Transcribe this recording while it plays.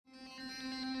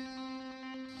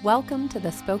Welcome to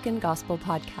the Spoken Gospel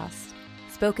Podcast.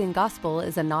 Spoken Gospel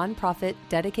is a nonprofit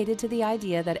dedicated to the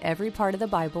idea that every part of the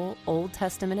Bible, Old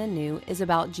Testament and New, is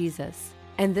about Jesus.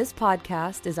 And this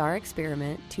podcast is our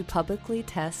experiment to publicly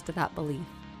test that belief.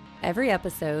 Every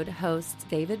episode, hosts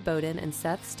David Bowden and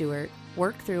Seth Stewart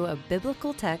work through a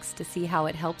biblical text to see how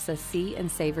it helps us see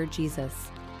and savor Jesus.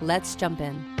 Let's jump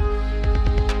in.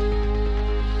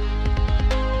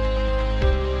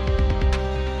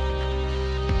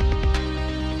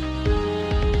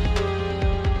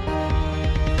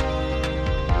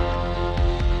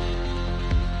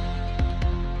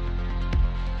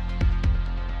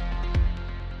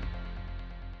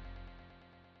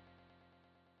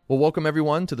 Well, welcome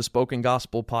everyone to the Spoken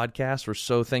Gospel Podcast. We're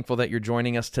so thankful that you're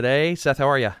joining us today. Seth, how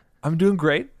are you? I'm doing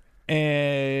great,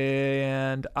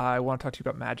 and I want to talk to you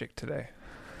about magic today.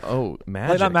 Oh,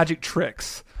 magic. Like, not magic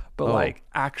tricks, but like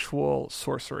actual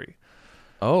sorcery.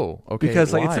 Oh, okay.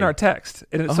 Because like Why? it's in our text,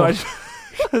 and so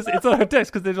because it's in our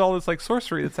text because there's all this like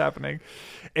sorcery that's happening.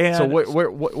 And so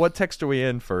what text are we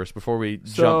in first before we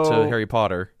jump to Harry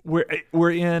Potter?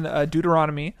 We're in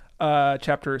Deuteronomy.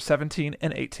 Chapter 17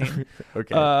 and 18.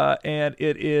 Okay. And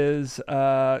it is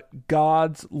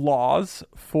God's laws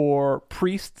for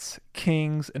priests,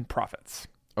 kings, and prophets.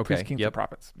 Okay. Priests, kings, and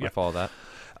prophets. I follow that.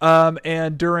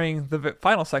 And during the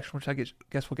final section, which I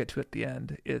guess we'll get to at the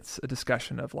end, it's a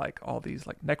discussion of like all these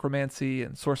like necromancy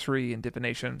and sorcery and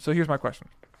divination. So here's my question.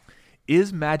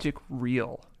 Is magic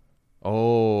real?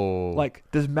 Oh. Like,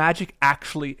 does magic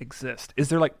actually exist? Is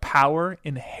there like power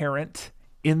inherent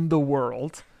in the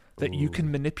world that you can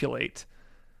manipulate,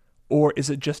 or is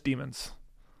it just demons?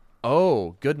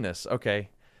 Oh, goodness. Okay.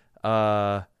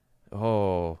 Oh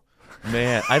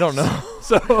man, I don't know.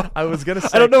 So I was gonna say,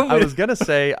 I don't know. I was gonna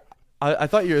say, I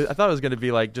thought it was gonna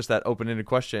be like just that open-ended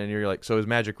question, and you're like, so is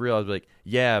magic real? I was like,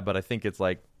 yeah, but I think it's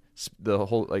like the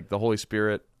Holy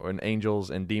Spirit and angels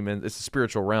and demons. It's a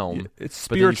spiritual realm. It's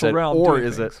spiritual realm, or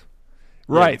is it?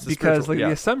 Right, yeah, because like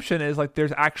the assumption is like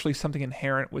there's actually something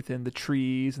inherent within the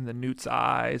trees and the newt's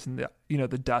eyes and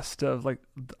the dust of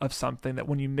something that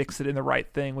when you mix it in the right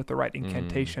thing with the right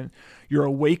incantation, you're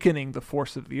awakening the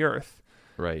force of the earth,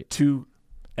 right, to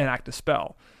enact a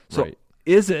spell. So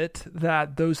is it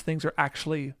that those things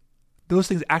actually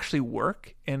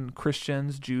work and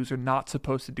Christians, Jews are not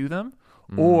supposed to do them,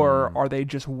 or are they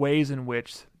just ways in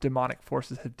which demonic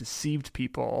forces have deceived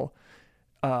people?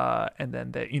 And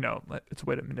then it's a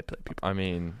way to manipulate people. I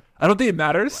mean, I don't think it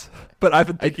matters, but I've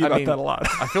been thinking about that a lot.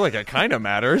 I feel like it kind of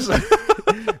matters.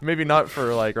 Maybe not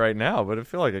for like right now, but I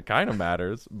feel like it kind of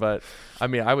matters. But I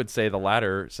mean, I would say the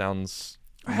latter sounds.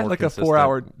 I had like a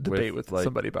 4-hour debate with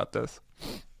somebody about this.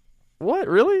 What,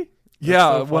 really?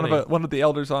 Yeah, so one of the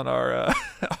elders on our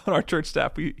on our church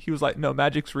staff. He was like, "No,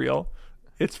 magic's real.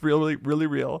 It's really, really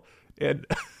real." And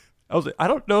I was like, "I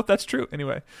don't know if that's true."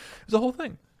 Anyway, it was a whole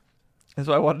thing. And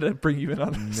so I wanted to bring you in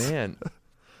on this. Man.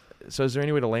 So is there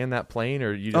any way to land that plane,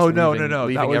 or you just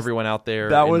leaving everyone out there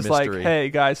that in was mystery? Like, hey,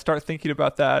 guys, start thinking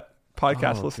about that,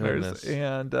 podcast listeners,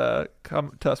 and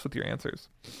come to us with your answers.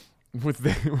 With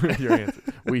your answers.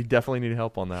 We definitely need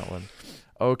help on that one.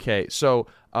 Okay, so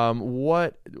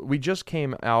what we just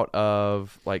came out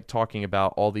of like talking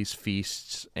about all these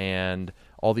feasts and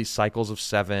all these cycles of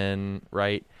 7,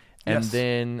 right? And yes.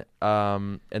 then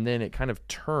it kind of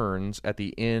turns at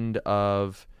the end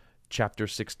of chapter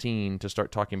 16 to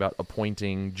start talking about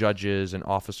appointing judges and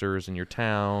officers in your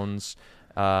towns,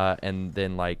 and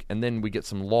then we get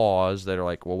some laws that are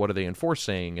like, well, what are they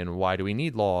enforcing, and why do we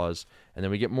need laws? And then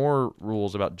we get more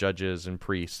rules about judges and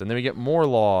priests, and then we get more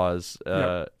laws,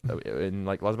 and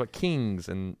like laws about kings.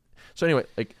 And so anyway,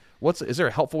 like, is there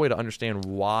a helpful way to understand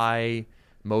why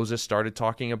Moses started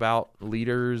talking about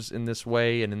leaders in this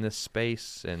way and in this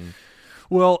space? And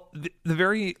well, the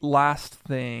very last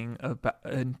thing about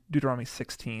in Deuteronomy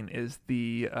 16 is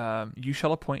you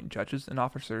shall appoint judges and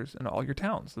officers in all your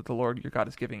towns that the Lord your God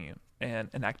is giving you, and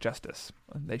enact justice.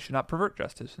 And they should not pervert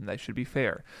justice, and they should be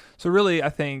fair. So really, I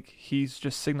think he's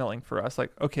just signaling for us,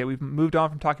 like, okay, we've moved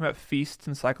on from talking about feasts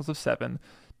and cycles of 7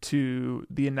 to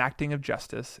the enacting of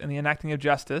justice, and the enacting of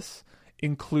justice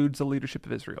includes the leadership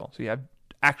of Israel. So you have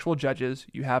actual judges,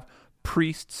 you have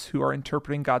priests who are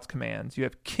interpreting God's commands, you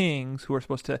have kings who are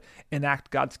supposed to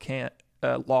enact God's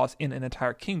laws in an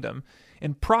entire kingdom,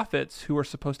 and prophets who are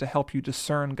supposed to help you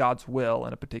discern God's will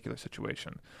in a particular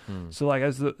situation. So like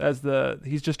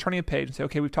he's just turning a page and say,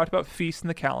 okay, we've talked about feasts in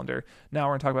the calendar, now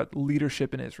we're going to talk about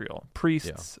leadership in Israel,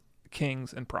 priests,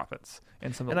 kings, and prophets,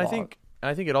 and some of the law.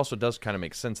 I think it also does kind of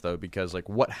make sense, though, because like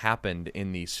what happened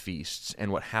in these feasts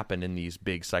and what happened in these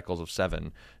big cycles of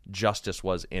 7, justice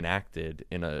was enacted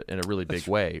in a really big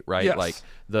way, right? Yes. Like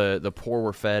the poor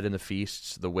were fed in the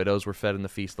feasts, the widows were fed in the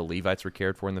feasts, the Levites were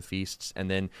cared for in the feasts, and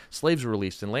then slaves were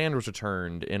released and land was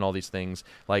returned and all these things.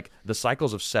 Like the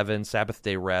cycles of 7, Sabbath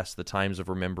day rest, the times of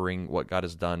remembering what God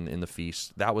has done in the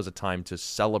feasts, that was a time to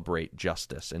celebrate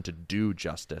justice and to do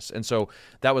justice. And so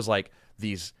that was like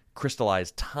these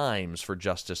crystallized times for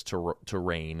justice to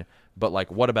reign. But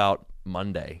like, what about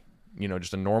Monday?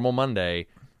 Just a normal Monday.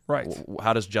 Right.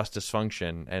 How does justice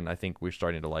function? And I think we're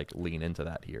starting to like lean into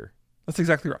that here. That's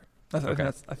exactly right. I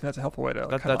Okay. think that's a helpful way to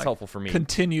That's helpful for me.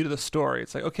 Continue to the story.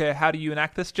 It's like, okay, how do you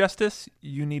enact this justice?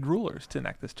 You need rulers to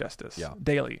enact this justice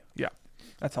daily. Yeah,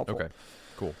 that's helpful. Okay,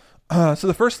 cool. So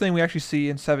the first thing we actually see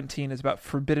in 17 is about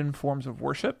forbidden forms of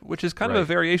worship, which is kind of a Right.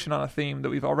 variation on a theme that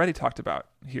we've already talked about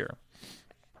here.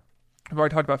 We've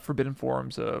already talked about forbidden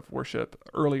forms of worship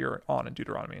earlier on in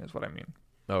Deuteronomy, is what I mean.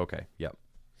 Oh, okay. Yep.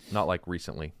 Not like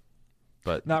recently,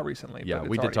 but Not recently. yeah, but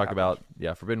we it's did already talk happened.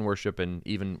 about forbidden worship, and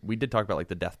even we did talk about like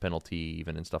the death penalty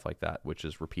even and stuff like that, which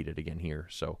is repeated again here.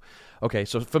 So, okay,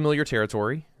 so familiar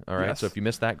territory. All right. Yes. So if you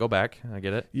missed that, go back. I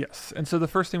get it. Yes. And so the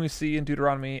first thing we see in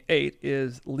Deuteronomy 8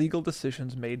 is legal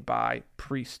decisions made by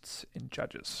priests and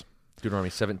judges. Deuteronomy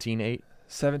 17:8.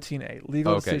 17a,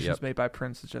 legal Okay, decisions yep. made by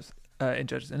princes and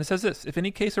judges. And it says this: if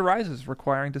any case arises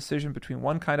requiring decision between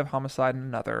one kind of homicide and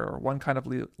another, or one kind of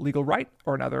legal right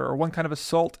or another, or one kind of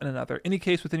assault and another, any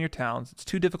case within your towns, it's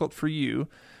too difficult for you,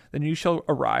 then you shall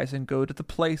arise and go to the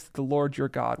place that the Lord your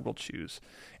God will choose,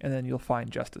 and then you'll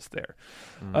find justice there.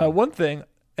 One thing,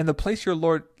 and the place your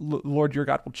Lord your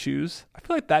God will choose, I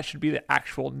feel like that should be the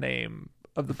actual name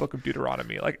of the book of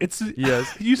Deuteronomy. Like it's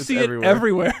Yes, you it's see everywhere. it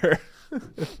everywhere.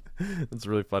 That's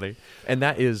really funny. And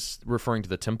that is referring to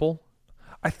the temple.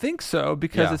 I think so,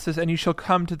 because Yeah. it says, and you shall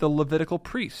come to the Levitical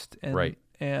priest and, Right.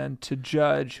 and to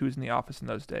judge who was in the office in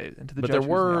those days. And to the But judge there who was in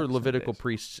the were office in those Levitical days.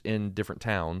 priests in different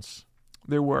towns.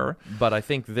 There were. But I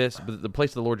think but the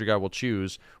place the Lord your God will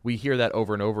choose, we hear that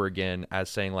over and over again as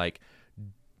saying like,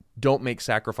 don't make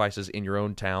sacrifices in your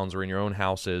own towns or in your own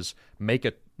houses. Make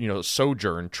a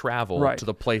sojourn, travel Right. to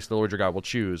the place the Lord your God will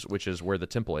choose, which is where the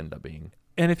temple ended up being.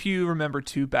 And if you remember,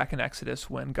 too, back in Exodus,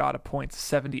 when God appoints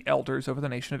 70 elders over the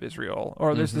nation of Israel,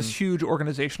 or there's this huge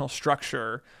organizational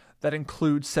structure that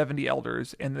includes 70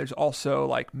 elders, and there's also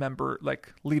like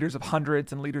leaders of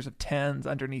hundreds and leaders of tens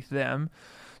underneath them.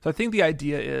 So I think the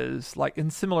idea is like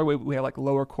in similar way we have like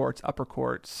lower courts, upper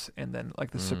courts, and then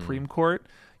like the Supreme Court.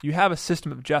 You have a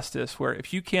system of justice where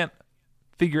if you can't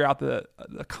figure out the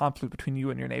conflict between you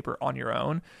and your neighbor on your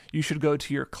own, you should go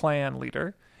to your clan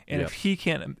leader, and Yep. if he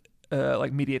can't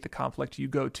mediate the conflict, you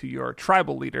go to your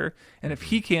tribal leader, and if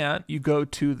he can't, you go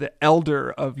to the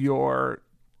elder of your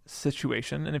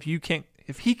situation, and if he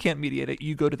can't mediate it,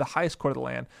 you go to the highest court of the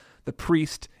land, the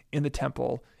priest in the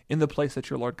temple, in the place that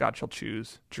your Lord God shall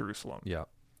choose, Jerusalem. Yeah.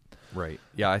 Right.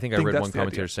 Yeah, I think I Think read that's one the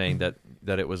commentator idea. saying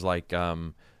that it was like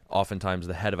oftentimes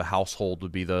the head of a household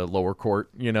would be the lower court,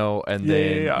 and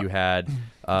then Yeah. you had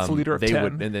It's a leader of they 10.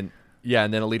 would and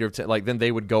then a leader of 10, like then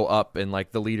they would go up and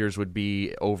like the leaders would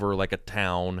be over like a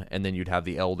town, and then you'd have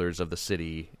the elders of the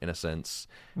city in a sense.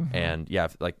 And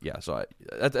so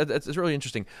it's really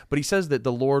interesting. But he says that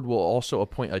the Lord will also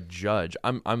appoint a judge.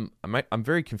 I'm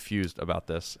very confused about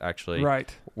this actually.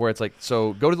 Right. Where it's like,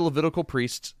 so go to the Levitical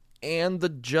priests and the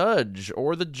judge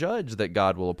that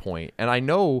God will appoint. And I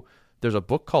know there's a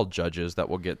book called Judges that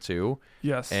we'll get to.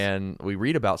 Yes. And we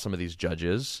read about some of these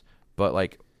judges, but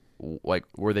like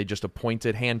were they just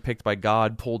appointed, handpicked by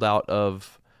God, pulled out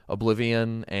of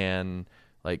oblivion, and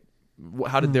like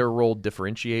how did their role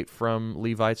differentiate from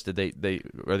Levites? Did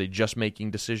are they just making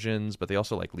decisions, but they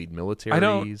also like lead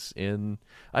militaries in?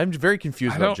 I'm very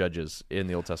confused about judges in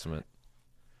the Old Testament.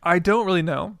 I don't really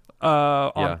know.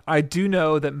 Yeah. I do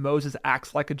know that Moses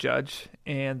acts like a judge,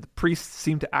 and the priests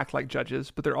seem to act like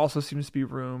judges, but there also seems to be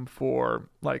room for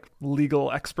like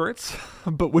legal experts,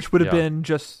 but which would have Yeah. been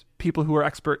just people who are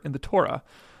expert in the Torah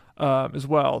as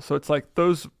well. So it's like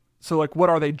those. So like, what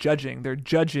are they judging? They're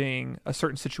judging a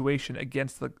certain situation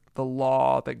against the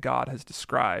law that God has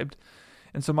described.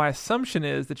 And so my assumption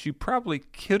is that you probably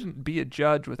couldn't be a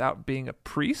judge without being a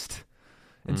priest.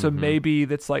 And so maybe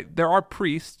that's like, there are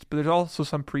priests, but there's also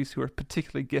some priests who are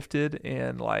particularly gifted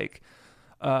in like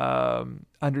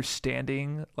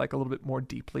understanding like a little bit more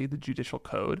deeply the judicial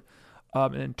code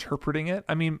and interpreting it.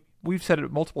 I mean, we've said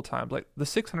it multiple times, like the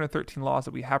 613 laws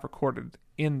that we have recorded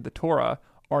in the Torah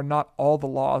are not all the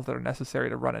laws that are necessary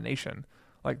to run a nation.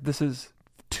 Like this is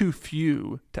too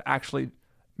few to actually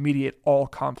mediate all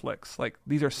conflicts. Like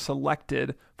these are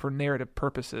selected for narrative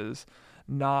purposes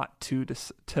not to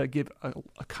give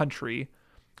a country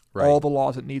Right. all the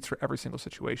laws it needs for every single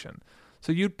situation.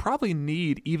 So you'd probably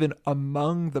need, even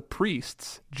among the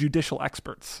priests, judicial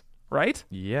experts, right?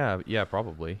 Yeah,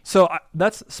 probably. So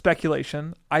that's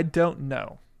speculation. I don't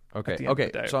know. Okay. At the end of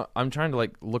the day. So I'm trying to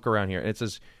like look around here. It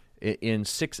says in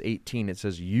 6:18 it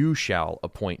says you shall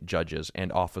appoint judges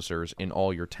and officers in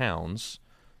all your towns.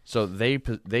 So they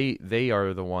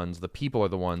are the ones, the people are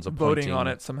the ones appointing, Voting on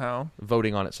it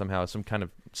somehow. Some kind of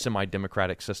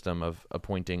semi-democratic system of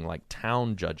appointing like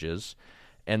town judges.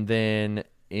 And then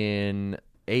in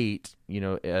 8,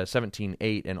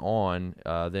 17:8 and on,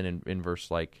 then in verse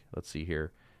like, let's see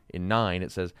here, in 9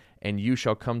 it says, and you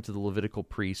shall come to the Levitical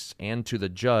priests and to the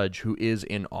judge who is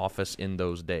in office in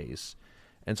those days.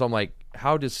 And so I'm like,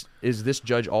 is this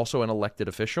judge also an elected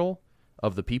official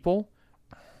of the people?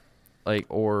 Like,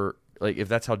 or like if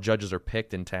that's how judges are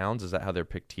picked in towns, is that how they're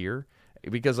picked here?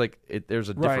 Because like there's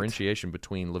a differentiation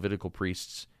between Levitical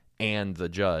priests and the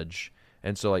judge.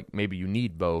 And so like maybe you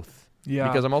need both. Yeah.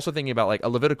 Because I'm also thinking about like a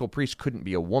Levitical priest couldn't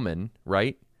be a woman,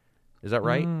 right? Is that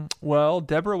right? Well,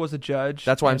 Deborah was a judge.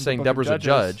 That's why I'm saying Deborah's a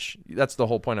judge. That's the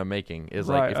whole point I'm making. Is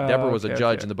like if Deborah was a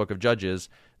judge in the book of Judges,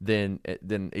 then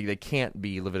they can't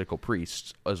be Levitical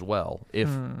priests as well. If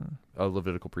a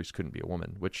Levitical priest couldn't be a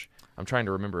woman, which I'm trying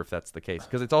to remember if that's the case.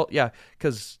 Because it's all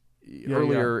because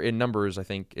earlier in Numbers, I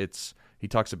think he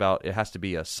talks about it has to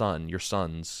be a son, your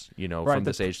sons, from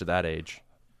this age to that age.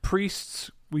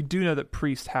 Priests, we do know that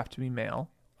priests have to be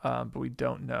male, but we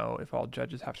don't know if all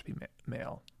judges have to be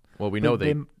male. Well, we know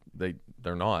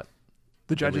they're not.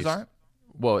 The judges aren't?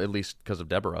 Well, at least because of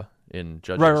Deborah in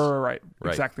Judges. Right.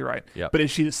 Exactly right. Yeah. But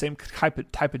is she the same type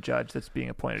of judge that's being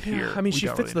appointed here? I mean, she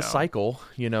fits the cycle,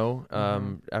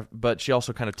 but she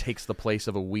also kind of takes the place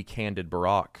of a weak-handed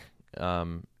Barack.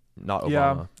 Not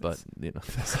Obama, but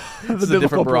this is a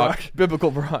different Barack.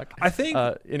 Biblical Barack. I think.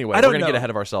 Anyway, we're going to get ahead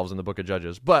of ourselves in the book of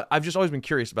Judges. But I've just always been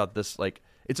curious about this. Like,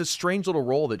 it's a strange little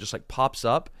role that just like pops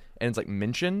up and it's like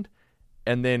mentioned,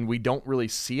 and then we don't really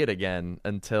see it again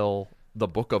until the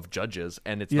book of Judges,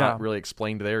 and it's not really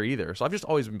explained there either. So I've just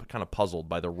always been kind of puzzled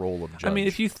by the role of judge. I mean,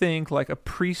 if you think like a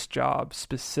priest job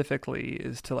specifically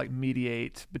is to like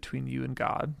mediate between you and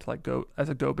God, to like go as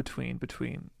a go-between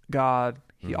between God,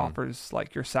 he offers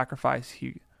like your sacrifice,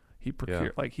 he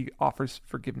offers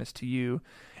forgiveness to you,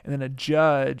 and then a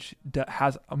judge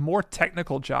has a more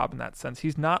technical job in that sense.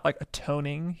 He's not like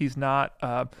atoning, he's not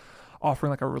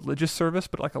offering like a religious service,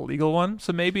 but like a legal one.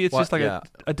 So maybe it's just like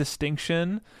a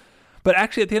distinction. But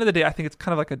actually, at the end of the day, I think it's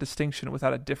kind of like a distinction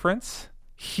without a difference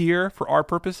here for our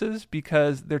purposes,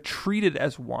 because they're treated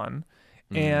as one.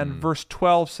 And verse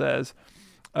 12 says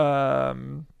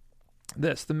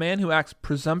this: the man who acts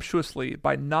presumptuously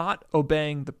by not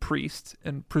obeying the priest,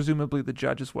 and presumably the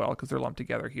judge as well, because they're lumped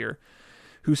together here,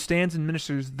 who stands and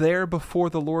ministers there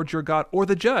before the Lord your God, or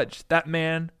the judge, that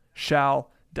man shall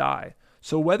die.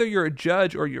 So whether you're a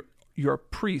judge or you're a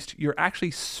priest, you're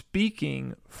actually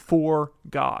speaking for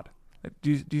God.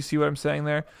 Do you see what I'm saying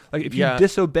there? Like if you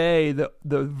disobey the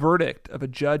verdict of a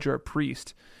judge or a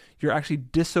priest, you're actually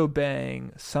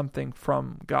disobeying something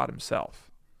from God himself.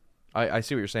 I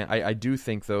see what you're saying. I do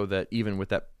think, though, that even with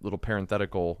that little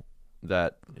parenthetical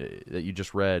that you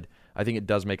just read, I think it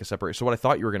does make a separation. So what I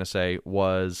thought you were going to say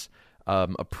was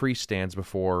a priest stands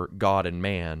before God and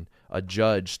man. A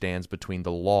judge stands between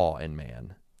the law and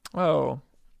man. Oh.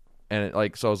 And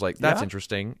so I was like, that's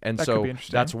interesting. And that so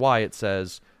that's why it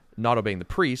says not obeying the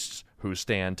priests who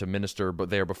stand to minister but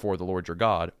there before the Lord your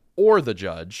God, or the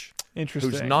judge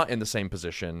who's not in the same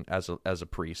position as a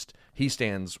priest. He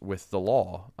stands with the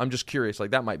law. I'm just curious,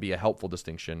 like that might be a helpful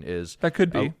distinction. Is that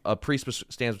could be a priest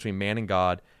stands between man and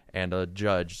God, and a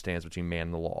judge stands between man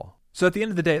and the law. So at the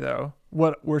end of the day, though,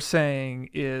 what we're saying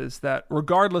is that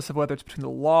regardless of whether it's between the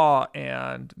law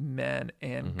and men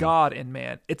and God and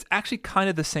man, it's actually kind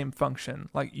of the same function.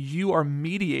 Like you are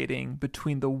mediating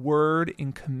between the word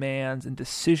and commands and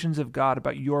decisions of God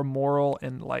about your moral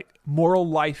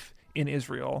life in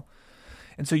Israel.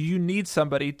 And so you need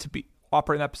somebody to be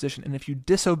operate in that position. And if you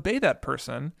disobey that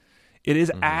person, it is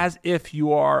as if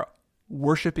you are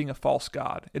worshiping a false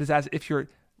god. It is as if you're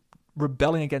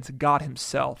rebelling against God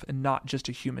himself and not just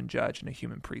a human judge and a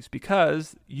human priest,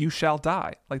 because you shall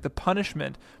die. Like the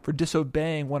punishment for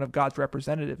disobeying one of God's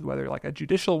representatives, whether like a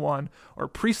judicial one or a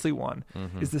priestly one,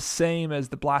 is the same as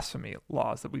the blasphemy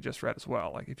laws that we just read as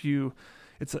well. Like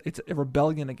it's a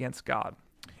rebellion against God.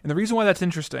 And the reason why that's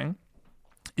interesting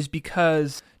is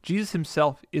because Jesus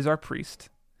himself is our priest,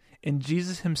 and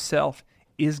Jesus himself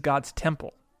is God's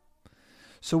temple.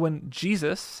 So when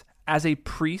Jesus, as a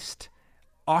priest,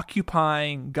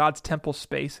 occupying God's temple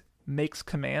space, makes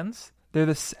commands,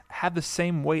 they're have the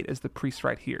same weight as the priest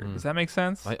right here. Does that make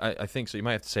sense? I think so. You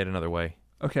might have to say it another way.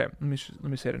 Okay, let me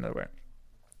say it another way.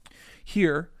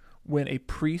 Here, when a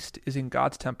priest is in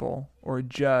God's temple or a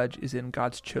judge is in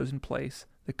God's chosen place,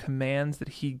 the commands that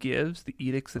he gives, the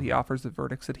edicts that he offers, the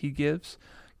verdicts that he gives,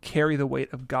 carry the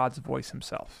weight of God's voice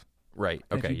himself. Right.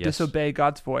 And Okay. if you disobey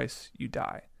God's voice, you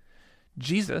die.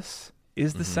 Jesus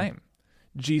is the same.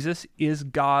 Jesus is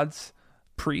God's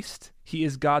priest. He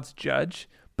is God's judge,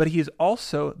 but he is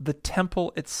also the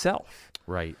temple itself.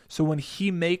 Right. So when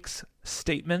he makes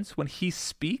statements, when he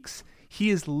speaks, he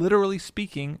is literally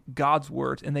speaking God's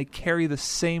words, and they carry the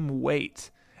same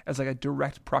weight as like a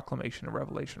direct proclamation or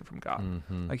revelation from God.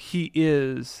 Like he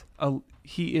is a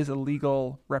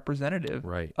legal representative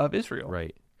of Israel.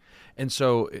 Right. And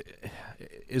so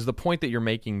is the point that you're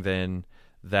making then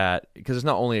that, because it's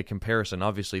not only a comparison,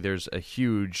 obviously there's a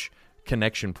huge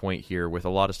connection point here with a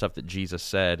lot of stuff that Jesus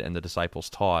said and the disciples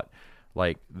taught,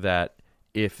 like that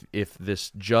if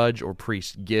this judge or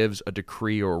priest gives a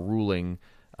decree or a ruling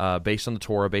based on the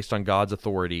Torah, based on God's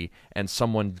authority, and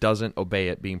someone doesn't obey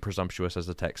it, being presumptuous, as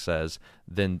the text says,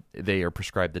 then they are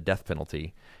prescribed the death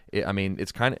penalty.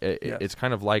 It's kind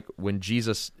of like when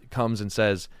Jesus comes and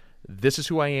says, "This is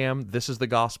who I am. This is the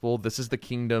gospel. This is the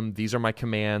kingdom. These are my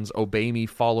commands. Obey me,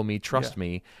 follow me, trust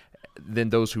me." Then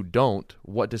those who don't,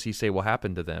 what does he say will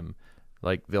happen to them?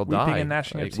 Like they'll die. Weeping and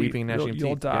gnashing of teeth. Weeping and gnashing of teeth.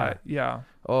 You'll die. Yeah.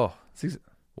 Oh,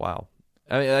 wow.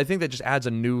 I think that just adds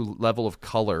a new level of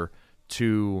color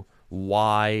to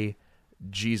why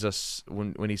Jesus,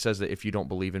 when he says that if you don't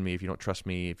believe in me, if you don't trust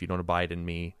me, if you don't abide in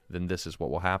me, then this is what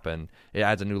will happen. It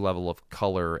adds a new level of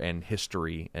color and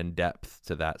history and depth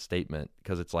to that statement,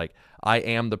 because it's like, I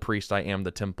am the priest, I am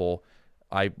the temple,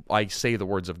 I say the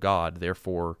words of God,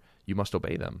 therefore you must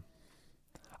obey them.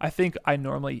 I think I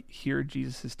normally hear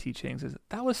Jesus' teachings as,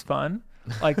 that was fun,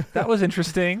 like that was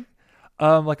interesting.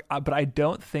 But I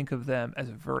don't think of them as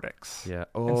verdicts. Yeah.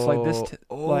 And so like this,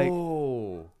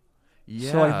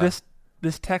 yeah. So like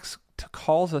this text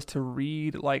calls us to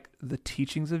read like the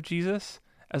teachings of Jesus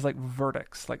as like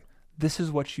verdicts. Like this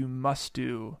is what you must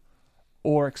do,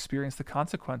 or experience the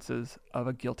consequences of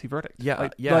a guilty verdict. Yeah.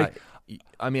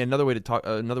 Another way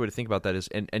to think about that is,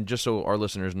 and just so our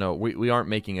listeners know, we aren't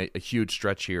making a huge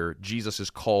stretch here. Jesus is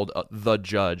called the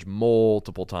judge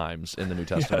multiple times in the New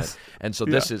Testament. Yes. And so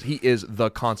he is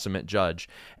the consummate judge.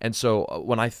 And so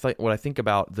when I think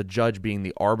about the judge being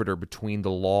the arbiter between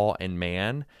the law and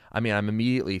man, I'm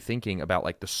immediately thinking about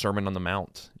like the Sermon on the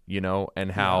Mount,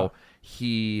 and how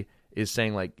he is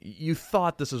saying, like, you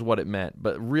thought this is what it meant,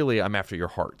 but really I'm after your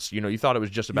hearts. You thought it was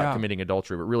just about committing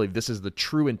adultery, but really this is the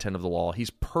true intent of the law. He's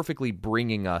perfectly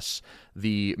bringing us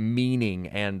the meaning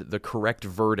and the correct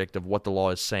verdict of what the law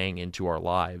is saying into our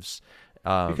lives.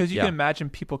 Because you can imagine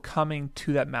people coming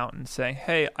to that mountain saying,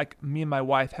 hey, me and my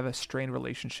wife have a strained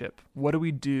relationship. What do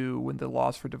we do when the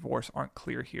laws for divorce aren't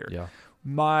clear here? Yeah.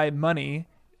 My money,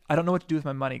 I don't know what to do with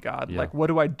my money, God. Yeah. Like, what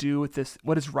do I do with this?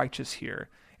 What is righteous here?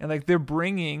 And like they're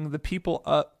bringing the people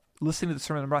up, listening to the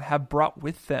Sermon on the Mount, have brought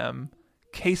with them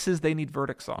cases they need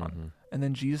verdicts on. And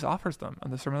then Jesus offers them on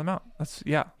the Sermon on the Mount.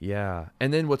 Yeah.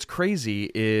 And then what's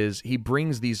crazy is he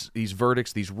brings these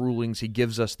verdicts, these rulings. He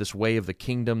gives us this way of the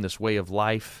kingdom, this way of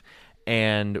life,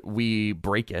 and we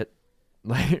break it,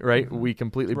 right? We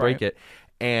completely break it.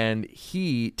 And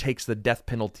he takes the death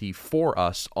penalty for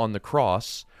us on the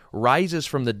cross, rises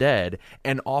from the dead,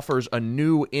 and offers a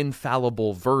new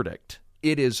infallible verdict.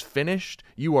 It is finished.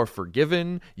 You are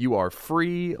forgiven. You are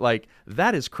free. Like,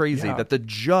 that is crazy that the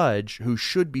judge who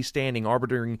should be standing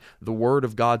arbitering the word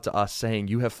of God to us, saying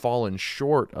you have fallen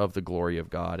short of the glory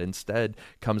of God, instead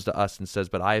comes to us and says,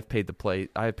 but I have paid the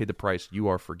price. You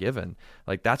are forgiven.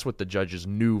 Like, that's what the judge's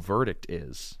new verdict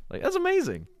is. Like, that's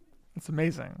amazing. It's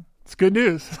amazing. It's good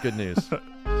news. It's good news.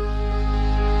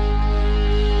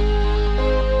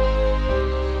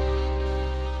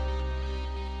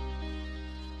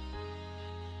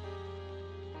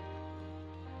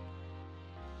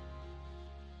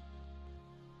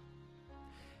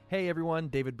 Hey everyone,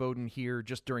 David Bowden here.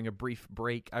 Just during a brief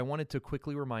break, I wanted to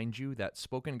quickly remind you that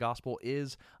Spoken Gospel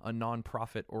is a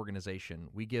nonprofit organization.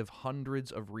 We give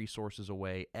hundreds of resources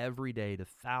away every day to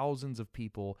thousands of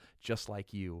people just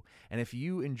like you. And if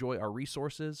you enjoy our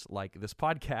resources, like this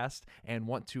podcast, and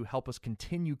want to help us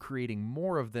continue creating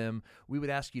more of them, we would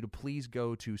ask you to please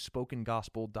go to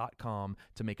spokengospel.com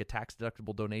to make a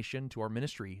tax-deductible donation to our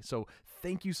ministry. So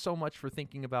thank you so much for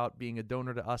thinking about being a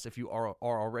donor to us. If you are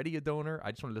already a donor,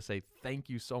 I just wanted to say thank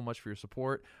you so much for your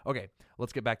support. Okay,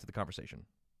 let's get back to the conversation.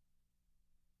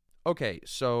 Okay,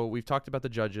 so we've talked about the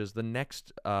judges. The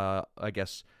next,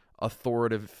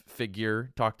 authoritative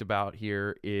figure talked about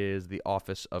here is the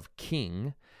office of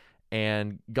king,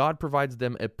 and God provides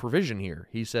them a provision here.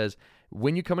 He says,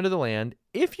 when you come into the land,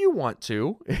 if you want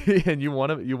to, and you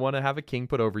want to have a king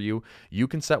put over you, you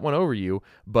can set one over you,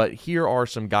 but here are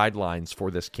some guidelines for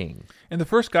this king. And the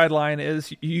first guideline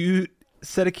is you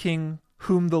set a king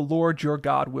whom the Lord your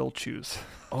God will choose.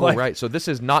 Oh, right. So this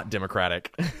is not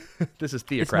democratic. This is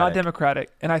theocratic. It's not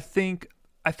democratic. And I think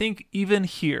even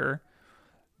here,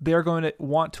 they're going to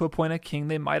want to appoint a king.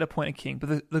 They might appoint a king.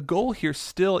 But the goal here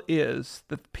still is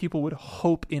that people would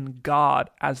hope in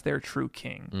God as their true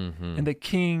king. Mm-hmm. And the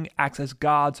king acts as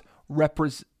God's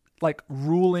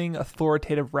ruling,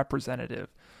 authoritative representative.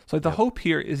 So the hope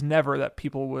here is never that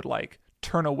people would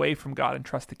turn away from God and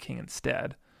trust the king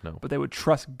instead. No. But they would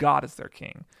trust God as their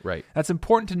king. Right. That's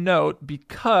important to note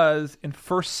because in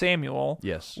 1 Samuel,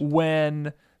 yes,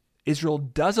 when Israel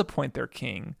does appoint their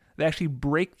king, they actually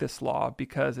break this law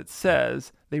because it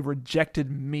says they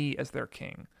rejected me as their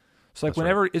king. So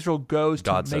whenever Israel goes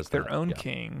to make their own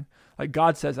king,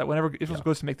 God says that whenever Israel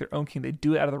goes to make their own king, they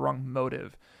do it out of the wrong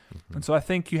motive. Mm-hmm. And so I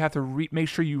think you have to make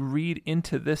sure you read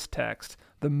into this text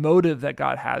the motive that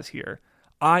God has here.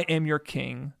 I am your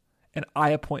king, and I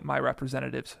appoint my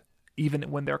representatives even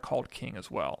when they're called king as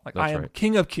well. I am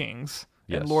King of Kings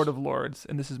and Lord of Lords,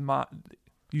 and this is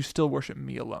you still worship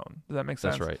me alone. Does that make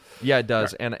sense? That's right. Yeah, it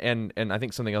does. Right. And I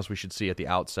think something else we should see at the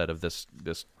outset of this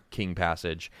king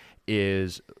passage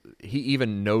is he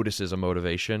even notices a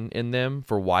motivation in them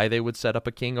for why they would set up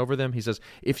a king over them. He says,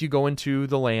 if you go into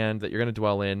the land that you're going to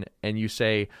dwell in and you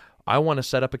say, I want to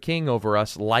set up a king over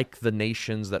us like the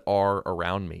nations that are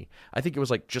around me. I think it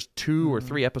was just 2 or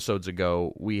 3 episodes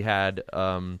ago we had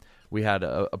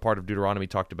a part of Deuteronomy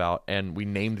talked about, and we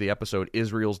named the episode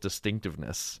Israel's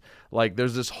Distinctiveness.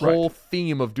 There's this whole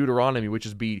theme of Deuteronomy, which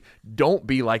is don't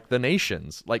be like the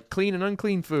nations, clean and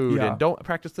unclean food, and don't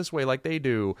practice this way like they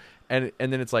do. And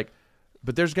then it's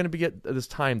but there's going to be this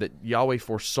time that Yahweh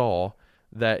foresaw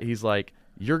that he's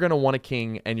you're going to want a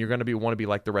king, and you're going to want to be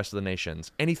like the rest of the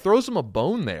nations. And he throws them a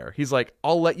bone there. He's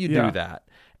I'll let you do that.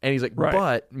 And he's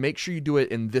but make sure you do it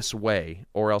in this way,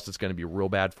 or else it's going to be real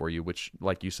bad for you, which,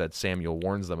 like you said, Samuel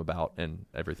warns them about, and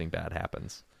everything bad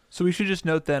happens. So we should just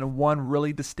note then one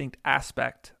really distinct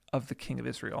aspect of the king of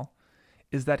Israel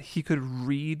is that he could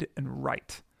read and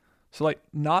write. So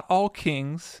not all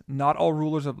kings, not all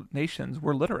rulers of nations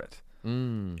were literate.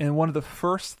 And one of the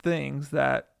first things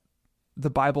that the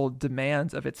Bible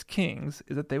demands of its kings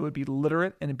is that they would be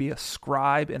literate and be a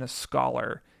scribe and a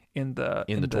scholar in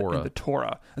the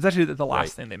Torah. It's actually the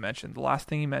last thing they mentioned. The last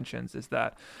thing he mentions is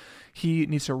that he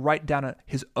needs to write down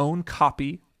his own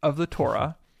copy of the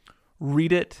Torah,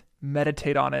 read it,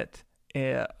 meditate on it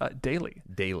daily,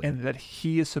 and that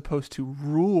he is supposed to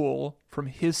rule from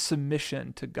his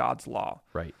submission to God's law.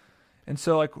 Right. And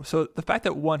so the fact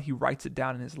that he writes it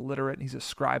down and is literate and he's a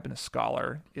scribe and a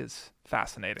scholar is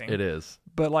fascinating. It is.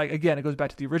 But again, it goes back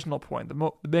to the original point.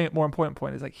 The more important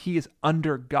point is he is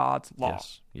under God's law.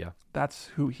 Yes. Yeah. That's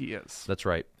who he is. That's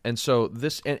right. And so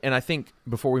this, and I think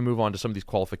before we move on to some of these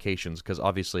qualifications, because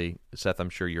obviously, Seth, I'm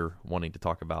sure you're wanting to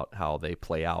talk about how they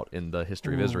play out in the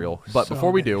history of Israel. But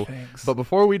before we do,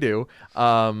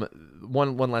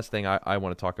 one last thing I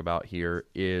want to talk about here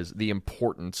is the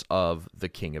importance of the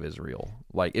king of Israel.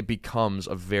 It becomes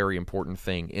a very important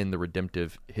thing in the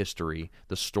redemptive history,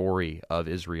 the story of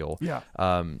Israel. Yeah.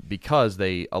 Because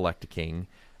they elect a king,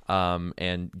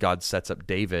 and God sets up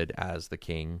David as the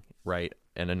king, right,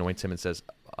 and anoints him and says,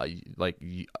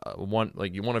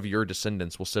 one of your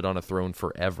descendants will sit on a throne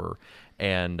forever,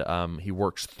 and he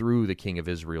works through the king of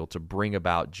Israel to bring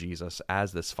about Jesus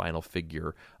as this final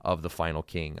figure of the final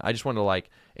king. I just wanted to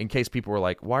in case people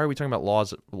were why are we talking about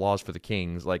laws for the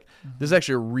kings? This is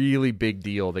actually a really big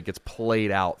deal that gets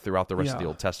played out throughout the rest of the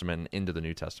Old Testament and into the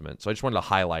New Testament. So I just wanted to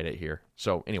highlight it here.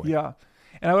 So anyway, yeah.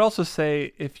 And I would also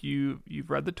say, if you've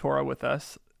read the Torah with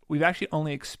us, we've actually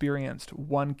only experienced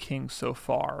one king so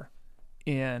far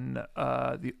in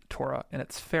the Torah, and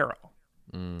it's Pharaoh.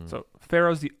 So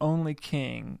Pharaoh's the only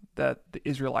king that the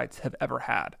Israelites have ever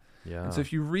had. Yeah. And so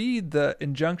if you read the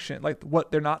injunction,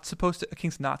 what a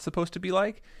king's not supposed to be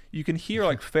like, you can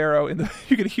hear Pharaoh in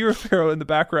the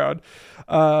background.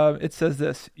 It says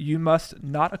this: you must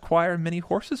not acquire many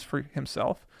horses for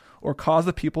himself, or cause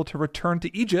the people to return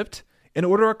to Egypt in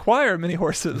order to acquire many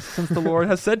horses, since the Lord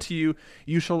has said to you,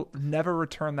 you shall never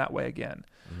return that way again.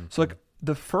 Mm-hmm. So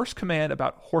the first command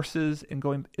about horses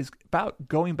and is about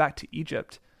going back to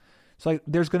Egypt. So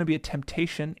there's going to be a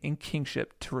temptation in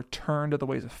kingship to return to the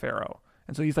ways of Pharaoh.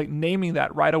 And so he's naming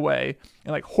that right away.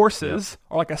 And horses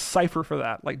are a cipher for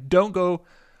that. Don't go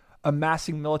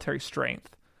amassing military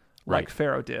strength. like Right.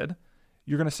 Pharaoh did.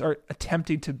 You're going to start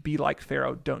attempting to be like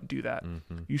Pharaoh. Don't do that.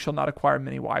 Mm-hmm. You shall not acquire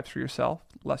many wives for yourself,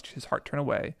 lest his heart turn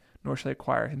away, nor shall he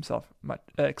acquire himself much,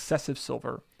 excessive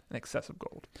silver and excessive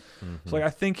gold. Mm-hmm. So like, I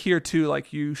think here too,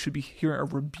 like you should be hearing a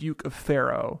rebuke of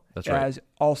Pharaoh That's right.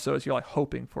 as you're like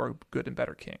hoping for a good and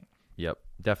better king. Yep,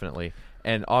 definitely.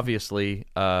 And obviously,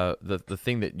 the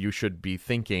thing that you should be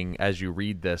thinking as you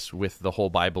read this with the whole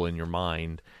Bible in your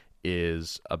mind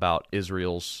is about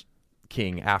Israel's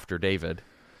king after David,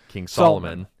 King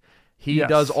Solomon. He Yes.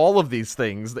 does all of these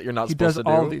things that you're not He supposed does to do.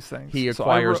 all these things. He So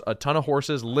I acquires wrote- a ton of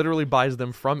horses, literally buys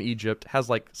them from Egypt, has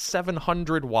like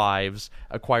 700 wives,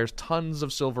 acquires tons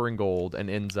of silver and gold, and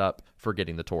ends up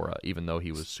forgetting the Torah, even though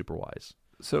he was super wise.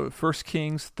 So 1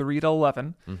 Kings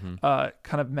 3-11 Mm-hmm.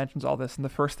 kind of mentions all this. And the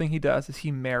first thing he does is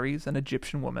he marries an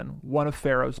Egyptian woman, one of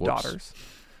Pharaoh's Whoops. daughters.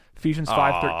 Ephesians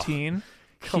 5:13.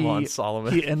 Come on,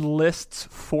 Solomon. He enlists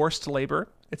forced labor.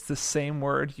 It's the same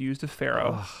word used of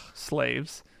Pharaoh,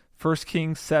 slaves. 1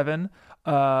 Kings 7,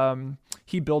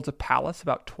 he builds a palace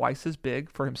about twice as big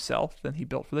for himself than he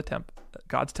built for the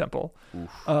God's temple.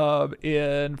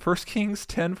 In 1 Kings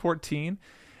 10:14,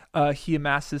 he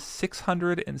amasses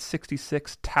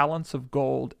 666 talents of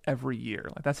gold every year.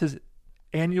 Like that's his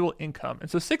annual income. And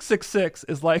so 666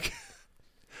 is like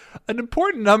an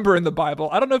important number in the Bible.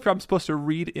 I don't know if I'm supposed to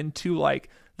read into like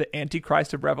the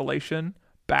Antichrist of Revelation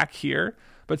back here,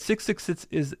 but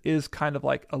 666 is kind of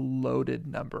like a loaded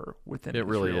number within It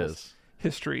really Israel's is.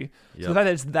 history. So Yep. that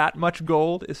it's that much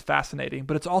gold is fascinating,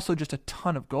 but it's also just a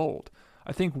ton of gold.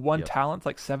 I think one Yep. talent's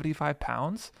like 75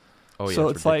 pounds. Oh, yeah, So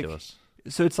it's it's like- ridiculous.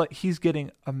 So it's like he's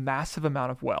getting a massive amount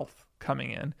of wealth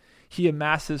coming in. He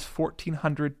amasses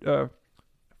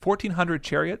 1,400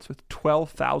 chariots with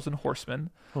 12,000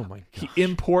 horsemen. Oh, my He gosh.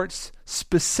 imports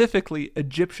specifically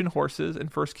Egyptian horses in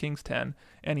 1 Kings 10,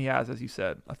 and he has, as you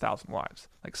said, 1,000 wives.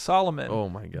 Like Solomon Oh,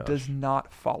 my gosh. does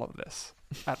not follow this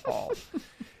at all.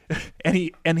 and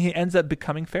he ends up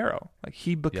becoming Pharaoh. Like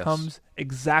he becomes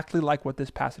exactly like what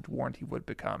this passage warned he would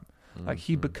become. Like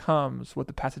he Mm-hmm. becomes what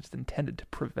the passage is intended to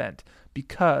prevent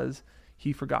because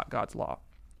he forgot God's law.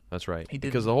 That's right. He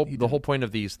Because didn't- the whole point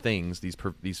of these things,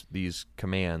 these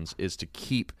commands, is to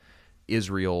keep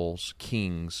Israel's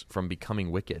kings from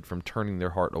becoming wicked, from turning their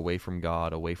heart away from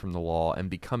God, away from the law, and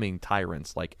becoming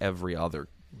tyrants like every other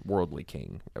worldly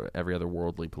king, every other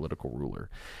worldly political ruler,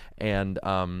 and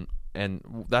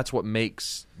that's what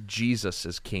makes Jesus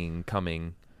as king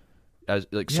coming as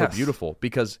like so Yes. beautiful,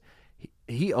 because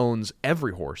he owns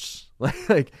every horse,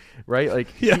 like right, like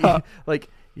Yeah.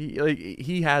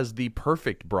 he has the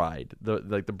perfect bride,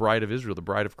 the bride of Israel, the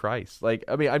bride of Christ. Like,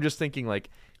 I mean, I'm just thinking like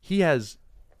he has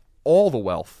all the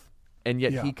wealth, and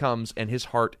yet Yeah. he comes and his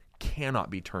heart cannot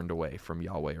be turned away from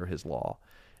Yahweh or his law.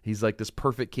 He's like this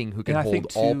perfect king who can And I hold think,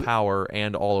 all too- power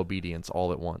and all obedience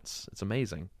all at once. It's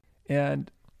amazing. And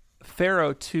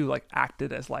Pharaoh too, like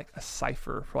acted as like a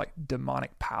cipher for like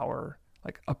demonic power,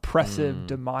 like oppressive,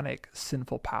 demonic,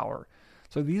 sinful power.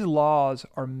 So these laws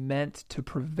are meant to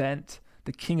prevent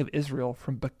the king of Israel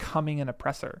from becoming an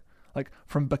oppressor, like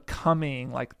from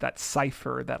becoming like that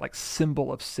cipher, that like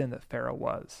symbol of sin that Pharaoh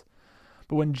was.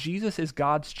 But when Jesus is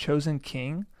God's chosen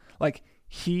king, like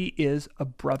he is a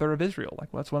brother of Israel. Like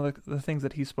that's one of the things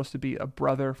that he's supposed to be, a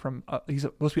brother from, he's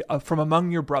supposed to be from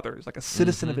among your brothers, like a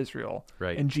citizen of Israel.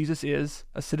 Right. And Jesus is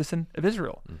a citizen of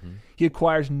Israel. Mm-hmm. He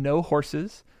acquires no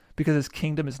horses because his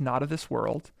kingdom is not of this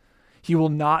world. He will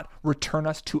not return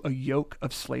us to a yoke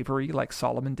of slavery like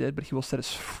Solomon did, but he will set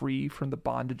us free from the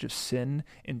bondage of sin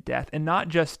and death. And not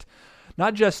just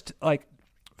like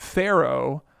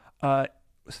Pharaoh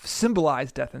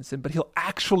symbolized death and sin, but he'll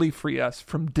actually free us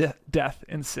from death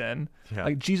and sin. Yeah.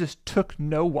 Like Jesus took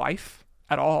no wife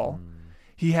at all.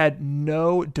 He had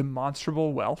no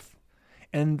demonstrable wealth,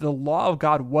 and the law of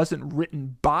God wasn't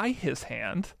written by his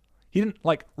hand. He didn't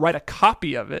like write a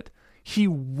copy of it. He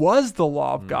was the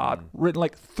law of God written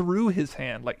like through his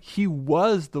hand. Like he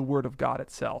was the word of God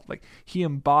itself. Like he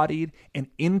embodied and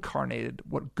incarnated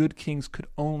what good kings could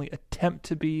only attempt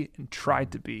to be and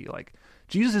tried to be. Like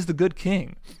Jesus is the good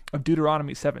king of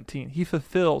Deuteronomy 17. He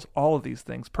fulfills all of these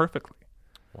things perfectly.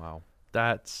 Wow.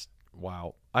 That's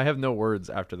wow. I have no words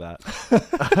after that.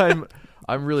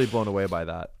 I'm really blown away by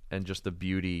that, and just the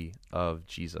beauty of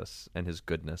Jesus and his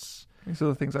goodness. These are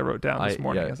the things I wrote down this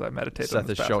morning as I meditated on Seth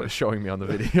this is passage. showing me on the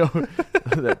video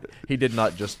that he did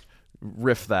not just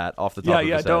riff that off the top of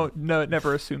his head.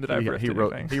 Never assume that I've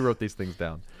riffed anything. He wrote these things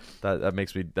down. That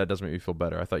does make me feel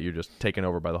better. I thought you were just taken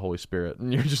over by the Holy Spirit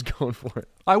and you're just going for it.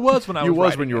 I was when I was You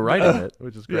was writing when you were it. writing it,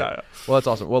 which is great. Yeah. Well, that's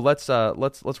awesome. Well,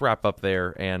 let's wrap up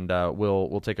there, and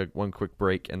we'll take one quick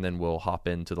break, and then we'll hop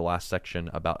into the last section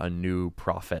about a new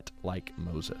prophet like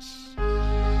Moses.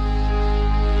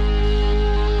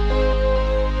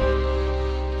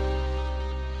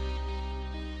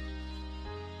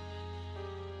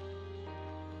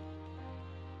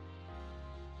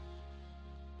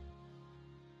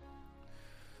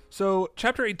 So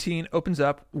chapter 18 opens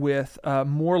up with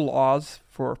more laws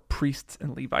for priests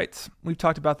and Levites. We've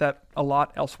talked about that a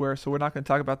lot elsewhere, so we're not going to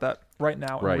talk about that right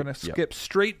now. And Right. We're going to skip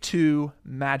straight to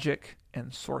magic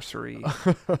and sorcery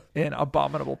and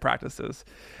abominable practices.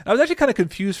 And I was actually kind of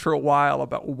confused for a while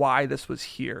about why this was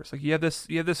here. So you have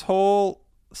this whole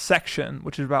section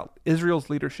which is about Israel's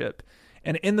leadership,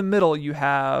 and in the middle you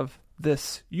have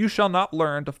this: you shall not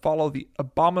learn to follow the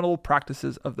abominable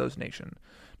practices of those nations.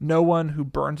 No one who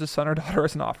burns a son or daughter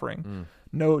as an offering.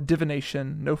 No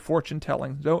divination, no fortune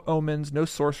telling, no omens, no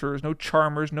sorcerers, no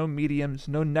charmers, no mediums,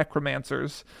 no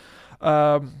necromancers,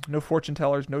 no fortune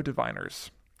tellers, no diviners.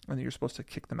 And you're supposed to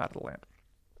kick them out of the land.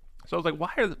 So I was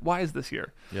like, why is this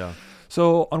here? Yeah.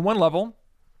 So on one level,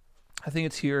 I think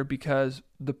it's here because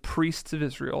the priests of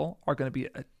Israel are going to be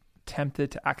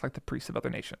tempted to act like the priests of other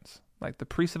nations. Like the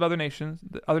priests of other nations,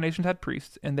 the other nations had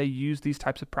priests, and they used these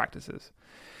types of practices.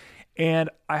 And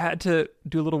I had to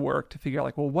do a little work to figure out,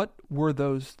 like, well, what were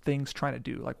those things trying to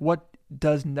do? Like, what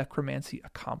does necromancy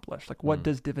accomplish? Like, what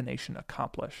does divination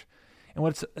accomplish? And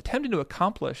what it's attempting to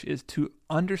accomplish is to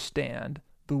understand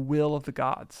the will of the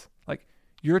gods. Like,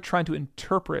 you're trying to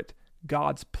interpret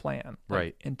God's plan. Like,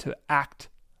 Right. and to act.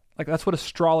 Like, that's what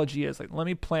astrology is. Like, let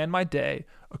me plan my day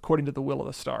according to the will of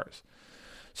the stars.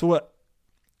 So what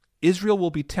Israel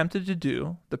will be tempted to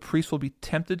do, the priests will be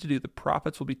tempted to do, the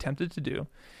prophets will be tempted to do,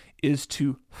 is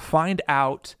to find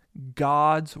out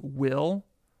God's will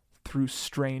through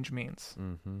strange means.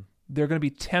 Mm-hmm. They're going to be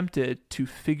tempted to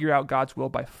figure out God's will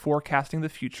by forecasting the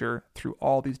future through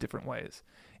all these different ways.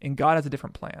 And God has a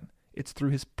different plan. It's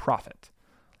through his prophet.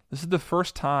 This is the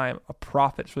first time a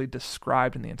prophet is really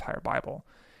described in the entire Bible.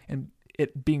 And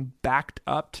it being backed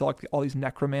up to like all these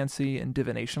necromancy and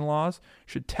divination laws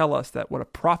should tell us that what a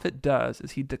prophet does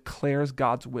is he declares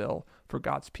God's will for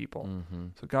God's people. Mm-hmm.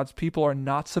 So God's people are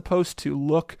not supposed to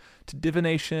look to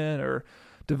divination or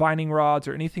divining rods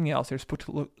or anything else. They're supposed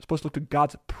to look to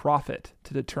God's prophet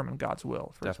to determine God's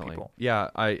will for his people. Yeah,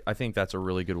 I think that's a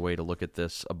really good way to look at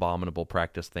this abominable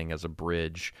practice thing as a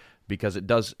bridge, because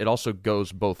it also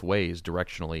goes both ways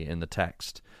directionally in the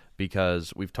text,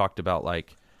 because we've talked about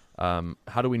like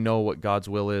how do we know what God's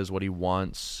will is, what he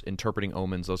wants, interpreting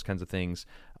omens, those kinds of things.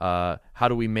 How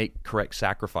do we make correct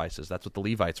sacrifices? That's what the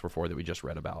Levites were for that we just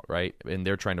read about, right? And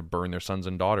they're trying to burn their sons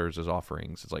and daughters as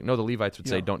offerings. It's like, no, the Levites would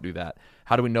say, don't do that.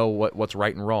 How do we know what's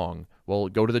right and wrong? Well,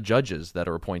 go to the judges that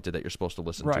are appointed that you're supposed to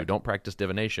listen to. Don't practice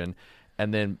divination.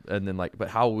 And then like, but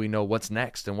how will we know what's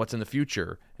next and what's in the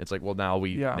future? It's like, well, now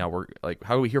we're like,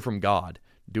 how do we hear from God?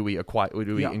 Do we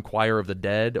inquire of the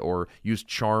dead or use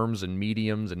charms and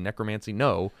mediums and necromancy?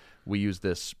 No, we use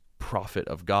this prophet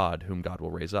of God whom God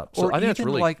will raise up. So I think that's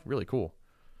really, really cool.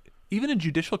 Even in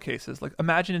judicial cases, like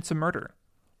imagine it's a murder.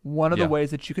 One of the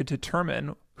ways that you could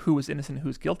determine who is innocent and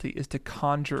who's guilty is to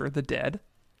conjure the dead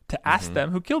to ask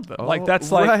them who killed them. Like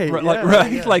that's like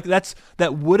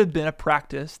that would have been a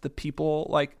practice the people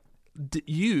like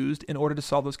used in order to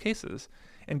solve those cases.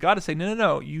 And God is saying,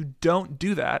 no, you don't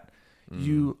do that.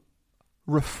 You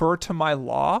refer to my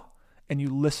law and you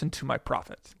listen to my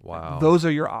prophets. Wow. Those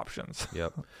are your options.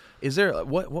 Yep. Is there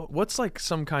what's like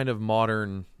some kind of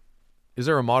modern? Is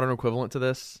there a modern equivalent to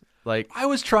this? Like I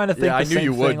was trying to think. Yeah, I knew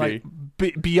you would like,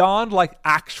 beyond like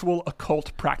actual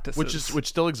occult practices, which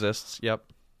still exists. Yep.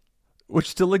 Which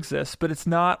still exists, but it's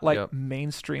not like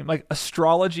mainstream. Like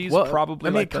astrology is probably.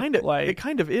 I mean, like it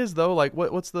kind of is though. Like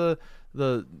what's the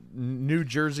New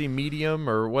Jersey medium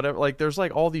or whatever? Like there's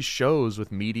like all these shows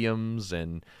with mediums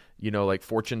and like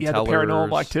fortune tellers, the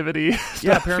paranormal activity.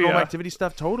 Stuff, paranormal activity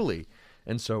stuff, totally.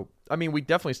 And so I mean, we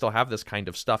definitely still have this kind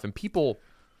of stuff, and people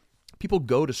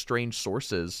go to strange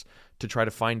sources to try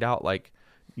to find out like.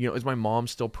 Is my mom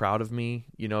still proud of me?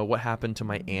 What happened to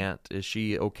my aunt? Is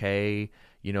she okay?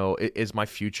 Is my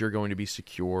future going to be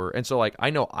secure? And so like,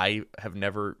 I know I have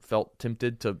never felt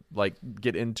tempted to like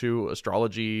get into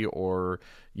astrology or,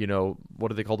 what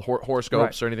are they called?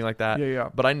 Horoscopes or anything like that. Yeah.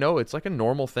 But I know it's like a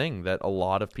normal thing that a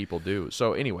lot of people do.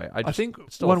 So anyway, I think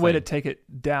one way to take it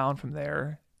down from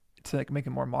there to like make it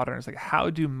more modern is like, how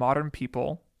do modern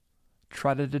people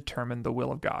try to determine the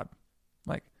will of God?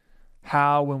 Like,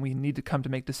 How, when we need to come to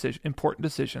make important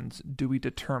decisions, do we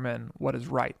determine what is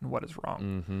right and what is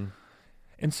wrong? Mm-hmm.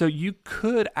 And so you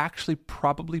could actually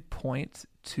probably point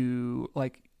to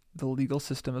like the legal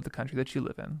system of the country that you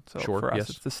live in. So Sure, for us, yes.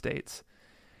 it's the states.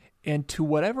 And to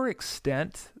whatever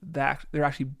extent that they're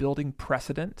actually building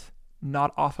precedent,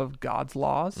 not off of God's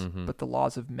laws, Mm-hmm. but the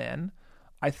laws of men,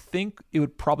 I think it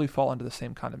would probably fall under the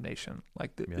same condemnation.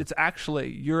 Like it's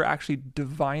actually, you're actually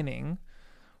divining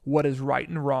what is right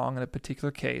and wrong in a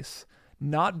particular case,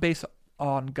 not based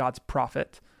on God's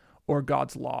prophet or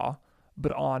God's law,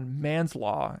 but on man's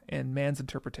law and man's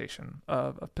interpretation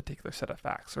of a particular set of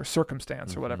facts or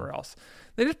circumstance or whatever else.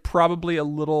 That is probably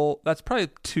that's probably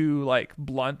too like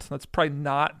blunt. That's probably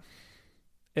not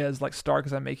as like stark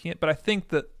as I'm making it, but I think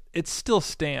that it still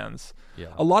stands. Yeah.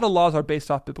 A lot of laws are based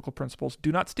off biblical principles.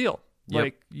 Do not steal.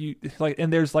 Yep.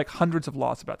 And there's like hundreds of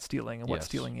laws about stealing and what Yes.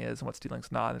 stealing is and what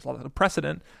stealing's not. And there's a lot of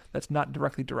precedent that's not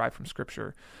directly derived from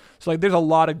Scripture. So like there's a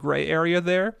lot of gray area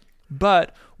there.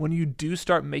 But when you do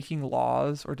start making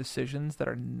laws or decisions that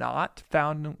are not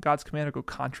found in God's command or go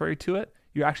contrary to it,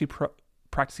 you're actually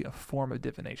practicing a form of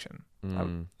divination.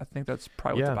 I think that's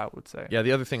probably what the Bible would say. Yeah,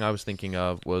 the other thing I was thinking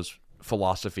of was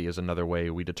philosophy is another way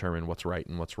we determine what's right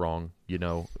and what's wrong. You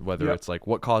know, whether Yep. it's like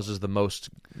what causes the most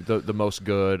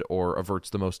good or averts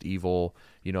the most evil.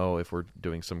 You know, if we're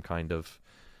doing some kind of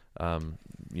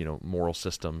moral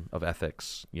system of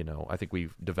ethics. You know, I think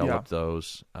we've developed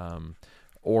those.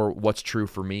 Or what's true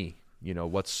for me. You know,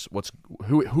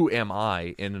 who am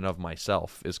I in and of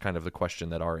myself is kind of the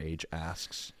question that our age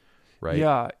asks, right?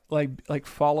 Yeah, like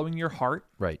following your heart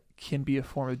Right. can be a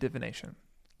form of divination.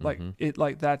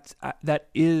 That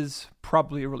is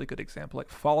probably a really good example. Like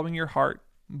following your heart,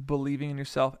 believing in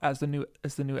yourself, as the new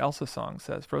Elsa song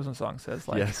says, Frozen song says,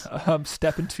 like Yes.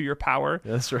 Step into your power.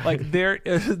 That's right. Like there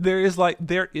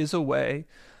is a way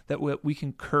that we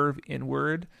can curve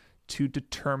inward to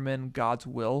determine God's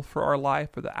will for our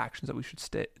life or the actions that we should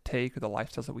take or the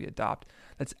lifestyles that we adopt.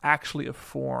 That's actually a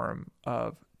form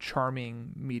of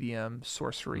charming, medium,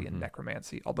 sorcery, and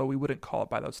necromancy, although we wouldn't call it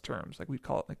by those terms. Like we'd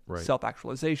call it Right.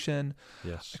 self-actualization,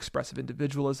 Yes. expressive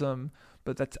individualism,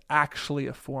 but that's actually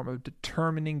a form of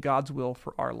determining God's will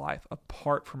for our life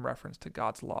apart from reference to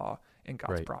God's law and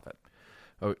God's Right. prophet.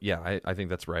 Oh, yeah, I think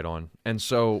that's right on. And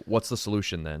so what's the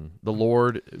solution then? The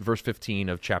Lord, verse 15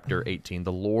 of chapter 18,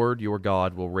 the Lord your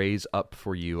God will raise up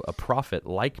for you a prophet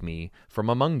like me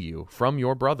from among you, from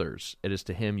your brothers. It is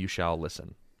to him you shall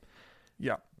listen.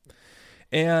 Yeah.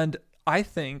 And I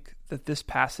think that this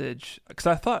passage, because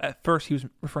I thought at first he was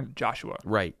referring to Joshua.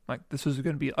 Right. Like this was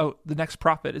going to be, the next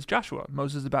prophet is Joshua.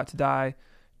 Moses is about to die.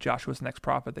 Joshua's the next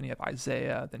prophet. Then you have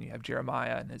Isaiah. Then you have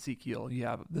Jeremiah and Ezekiel. You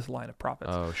have this line of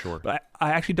prophets. Oh, sure. But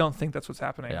I actually don't think that's what's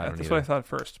happening. Yeah, I don't That's either. what I thought at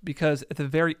first. Because at the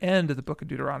very end of the book of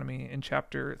Deuteronomy, in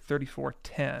chapter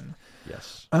 34:10,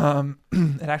 Yes.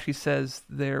 it actually says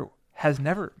there has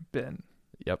never been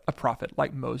Yep. a prophet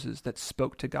like Moses that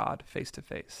spoke to God face to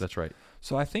face. That's right.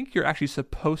 So I think you're actually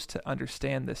supposed to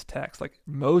understand this text. Like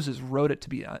Moses wrote it to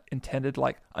be intended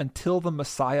like until the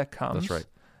Messiah comes. That's right.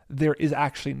 There is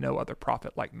actually no other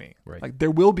prophet like me. Right. Like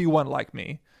there will be one like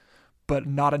me, but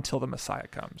not until the Messiah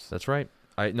comes. That's right.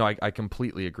 I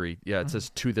completely agree. Yeah, it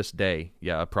says to this day,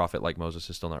 a prophet like Moses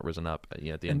is still not risen up at the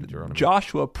end of And Deuteronomy.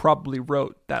 Joshua probably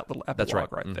wrote that little epilogue That's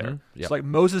right. right Mhm. there. Yep. So like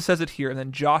Moses says it here, and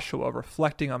then Joshua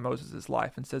reflecting on Moses'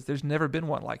 life and says, there's never been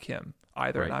one like him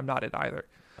either, and Right. I'm not it either.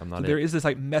 I'm So not there it. is this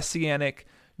like messianic,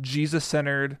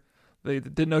 Jesus-centered, they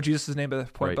didn't know Jesus' name at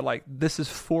that point, Right. but like this is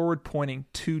forward pointing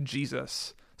to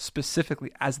Jesus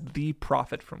specifically as the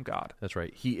prophet from God. That's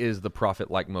right. He is the prophet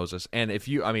like Moses. And if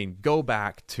you, go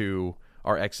back to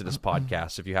our Exodus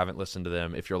podcast if you haven't listened to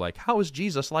them. If you're like, how is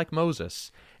Jesus like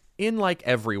Moses? In like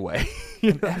every way.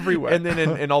 In every way. And then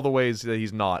in all the ways that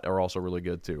he's not are also really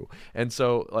good too. And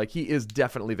so like he is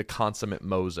definitely the consummate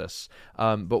Moses.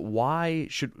 But why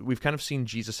we've kind of seen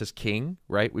Jesus as king,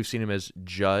 right? We've seen him as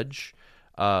judge.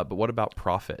 But what about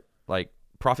prophet? Like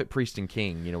prophet, priest, and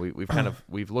king.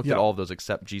 We've looked at all of those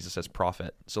except Jesus as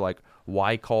prophet. So like,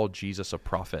 why call Jesus a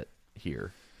prophet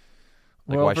here?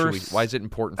 Like, Well, why is it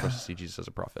important for us to see Jesus as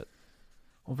a prophet?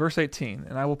 Well, verse 18,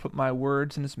 and I will put my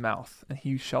words in his mouth, and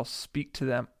he shall speak to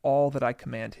them all that I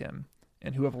command him.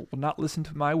 And whoever will not listen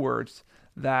to my words,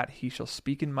 that he shall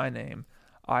speak in my name,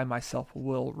 I myself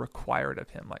will require it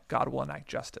of him. Like God will enact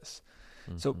justice.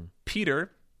 Mm-hmm. So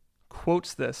Peter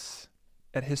quotes this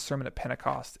at his sermon at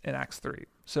Pentecost in Acts 3.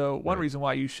 So one Right. reason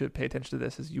why you should pay attention to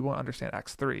this is you won't understand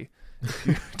Acts 3 if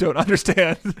you don't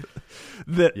understand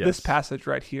this passage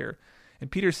right here. And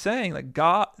Peter's saying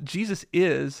that Jesus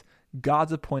is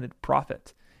God's appointed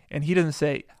prophet. And he doesn't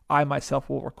say, I myself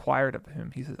will require it of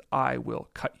him. He says,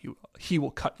 he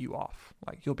will cut you off.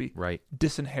 Like, you'll be Right.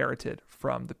 disinherited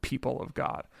from the people of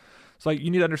God. So like,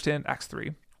 you need to understand Acts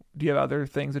 3. Do you have other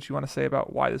things that you want to say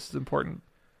about why this is important?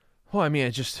 Well, I mean,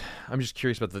 I'm just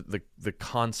curious about the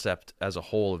concept as a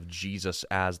whole of Jesus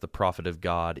as the prophet of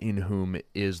God, in whom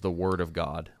is the Word of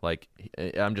God. Like,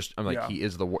 I'm like, Yeah. he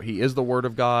is the Word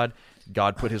of God.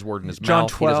 God put His word in His John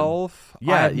mouth. 12,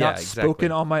 Yeah, I have yeah, not exactly.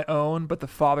 spoken on my own, but the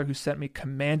Father who sent me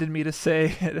commanded me to say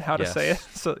how to say it.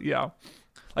 Yes. So, yeah.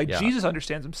 Like, Yeah. Jesus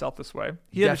understands himself this way.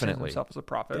 He understands Definitely. himself as a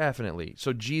prophet. Definitely.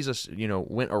 So Jesus,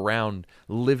 went around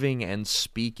living and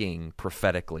speaking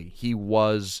prophetically. He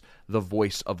was the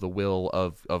voice of the will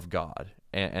of God.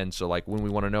 And so, like, when we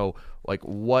want to know, like,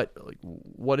 what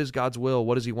is God's will?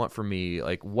 What does He want from me?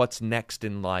 Like, what's next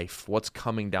in life? What's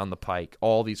coming down the pike?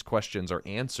 All these questions are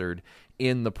answered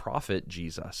in the prophet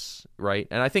Jesus, right?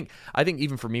 And I think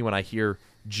even for me, when I hear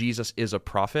Jesus is a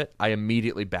prophet, I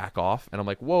immediately back off, and I'm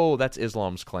like, whoa, that's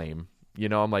Islam's claim.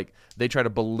 I'm like, they try to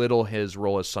belittle His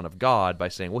role as Son of God by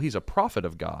saying, well, He's a prophet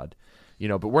of God.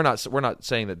 But we're not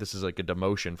saying that this is like a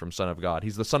demotion from Son of God.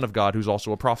 He's the Son of God who's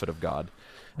also a prophet of God.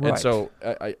 Right. And so,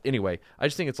 anyway, I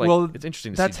just think it's like, it's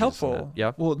interesting to see that's Jesus in helpful. that.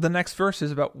 Yeah. Well, the next verse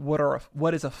is about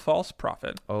what is a false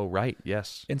prophet. Oh, right.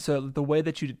 Yes. And so the way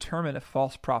that you determine a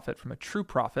false prophet from a true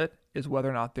prophet is whether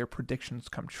or not their predictions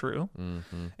come true.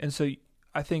 Mm-hmm. And so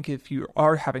I think if you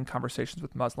are having conversations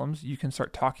with Muslims, you can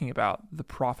start talking about the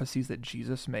prophecies that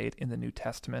Jesus made in the New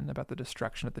Testament about the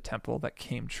destruction of the temple that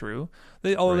came true.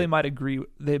 They might agree with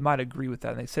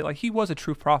that, and they say, like, he was a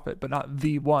true prophet, but not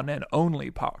the one and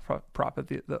only prophet,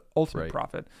 the ultimate Right.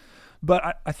 prophet.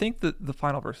 But I think that the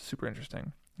final verse is super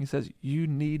interesting. He says, "You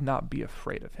need not be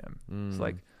afraid of him." It's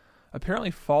like,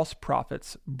 apparently false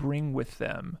prophets bring with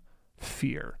them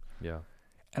fear. Yeah.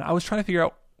 And I was trying to figure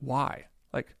out why.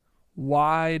 Like,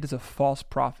 why does a false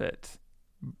prophet,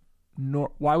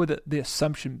 why would the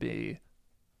assumption be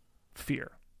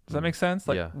fear? Does that make sense?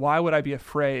 Like, Yeah. why would I be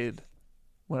afraid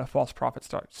when a false prophet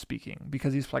starts speaking?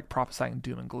 Because he's like prophesying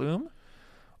doom and gloom?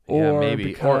 Yeah,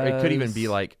 maybe. Or it could even be because-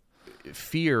 like,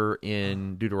 fear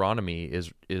in Deuteronomy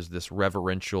is this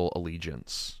reverential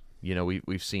allegiance.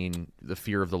 We've seen the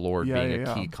fear of the Lord being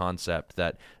a key concept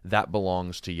that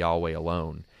belongs to Yahweh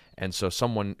alone. And so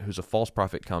someone who's a false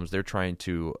prophet comes, they're trying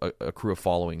to accrue a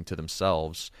following to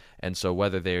themselves. And so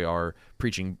whether they are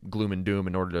preaching gloom and doom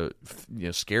in order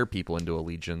to scare people into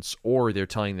allegiance, or they're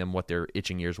telling them what their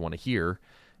itching ears want to hear,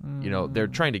 they're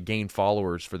trying to gain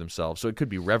followers for themselves. So it could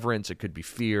be reverence, it could be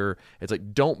fear. It's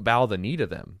like, don't bow the knee to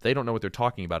them. They don't know what they're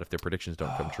talking about if their predictions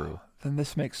don't come true. Then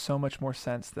this makes so much more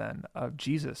sense than of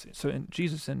Jesus. So in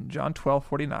John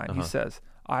 12:49, he says,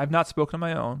 "I have not spoken on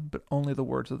my own, but only the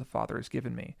words of the Father has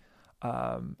given me,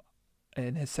 and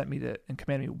has sent me to and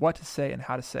commanded me what to say and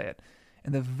how to say it."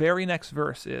 And the very next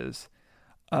verse is,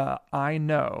 "I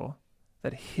know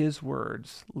that His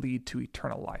words lead to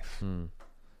eternal life."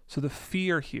 So the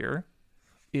fear here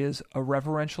is a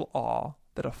reverential awe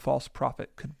that a false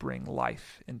prophet could bring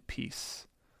life and peace.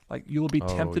 Like, you will be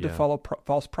tempted to follow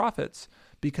false prophets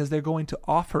because they're going to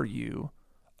offer you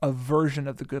a version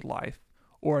of the good life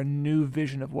or a new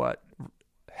vision of what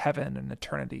heaven and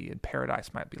eternity and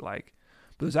paradise might be like.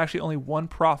 But there's actually only one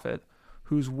prophet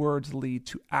whose words lead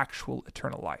to actual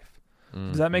eternal life.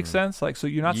 Does that make sense? Like, so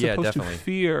you're not supposed definitely. to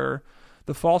fear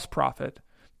the false prophet,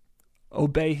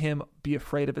 obey him, be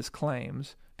afraid of his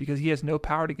claims, because he has no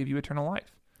power to give you eternal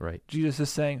life. Right. Jesus is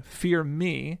saying, fear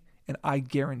me, and I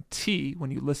guarantee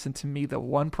when you listen to me, the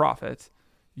one prophet,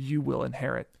 you will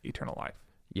inherit eternal life.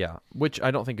 Yeah, which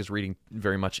I don't think is reading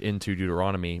very much into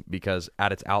Deuteronomy, because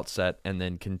at its outset and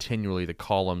then continually the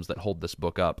columns that hold this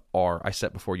book up are, I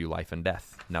set before you life and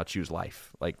death. Now choose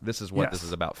life. Like, this is what this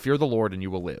is about. Fear the Lord and you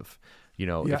will live.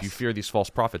 If you fear these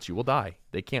false prophets, you will die.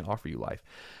 They can't offer you life.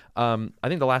 I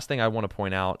think the last thing I want to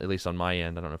point out, at least on my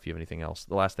end, I don't know if you have anything else.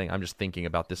 The last thing, I'm just thinking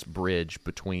about this bridge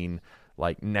between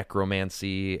like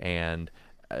necromancy and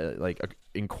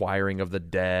inquiring of the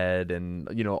dead, and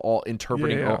all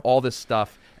interpreting all this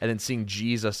stuff, and then seeing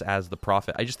Jesus as the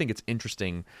prophet. I just think it's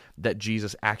interesting that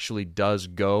Jesus actually does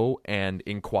go and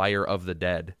inquire of the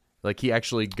dead. Like, he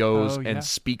actually goes and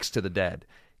speaks to the dead.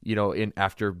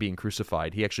 After being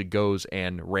crucified, he actually goes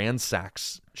and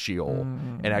ransacks Sheol,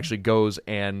 and actually goes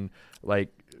and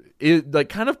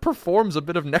kind of performs a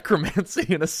bit of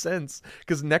necromancy in a sense,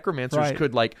 because necromancers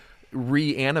could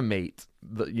reanimate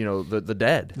the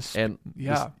dead, and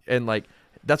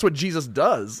that's what Jesus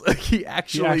does. He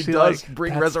actually does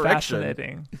bring that's resurrection.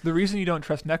 Fascinating. The reason you don't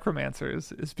trust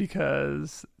necromancers is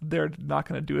because they're not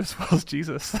going to do as well as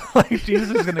Jesus.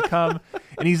 Jesus is going to come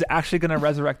and he's actually going to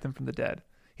resurrect them from the dead.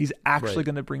 He's actually Right.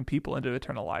 going to bring people into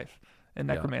eternal life. And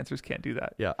necromancers can't do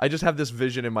that. Yeah, I just have this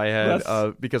vision in my head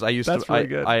because I used that's to really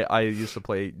good. I used to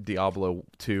play Diablo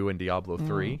 2 and Diablo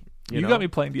 3. You know? got me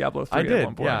playing Diablo 3 I did, at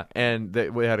one point. yeah. And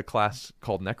we had a class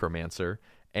called Necromancer,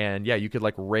 and yeah, you could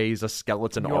like raise a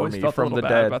skeleton You always army felt a from little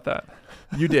the bad dead. about that.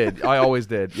 You did. I always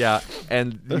did. Yeah.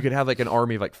 And you could have like an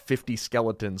army of like 50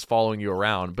 skeletons following you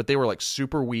around, but they were like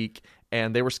super weak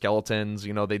and they were skeletons.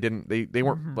 You know, they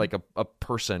weren't like a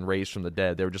person raised from the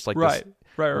dead. They were just like this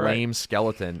lame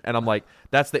skeleton. And I'm like,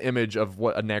 that's the image of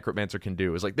what a necromancer can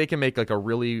do, is like they can make like a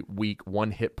really weak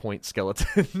 1 hit point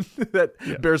skeleton that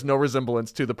bears no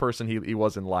resemblance to the person he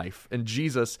was in life. And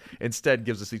Jesus instead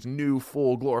gives us these new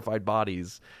full glorified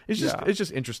bodies. It's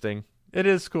just interesting. It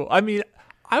is cool. I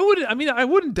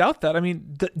wouldn't doubt that. I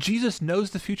mean, Jesus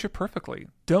knows the future perfectly.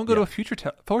 Don't go to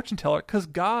a fortune teller, because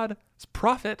God's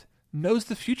prophet knows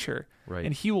the future, right?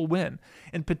 And he will win.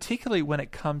 And particularly when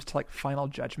it comes to like final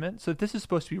judgment. So if this is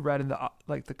supposed to be read in the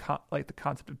the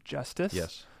concept of justice.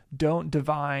 Yes. Don't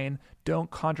divine.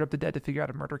 Don't conjure up the dead to figure out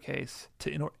a murder case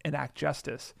to enact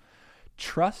justice.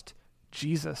 Trust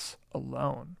Jesus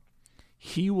alone.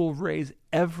 He will raise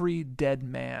every dead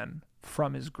man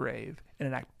from his grave and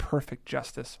enact perfect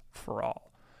justice for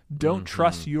all. Don't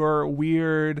trust your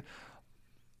weird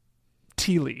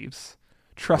tea leaves.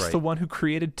 Trust the one who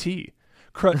created tea.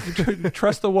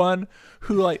 Trust the one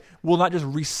who will not just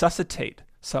resuscitate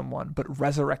someone, but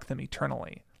resurrect them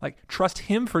eternally. Like, trust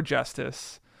him for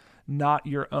justice, not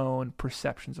your own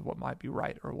perceptions of what might be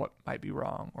right or what might be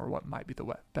wrong or what might be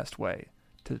the best way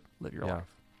to live your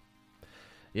life.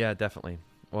 Yeah, definitely.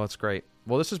 Well, it's great.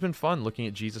 Well, this has been fun looking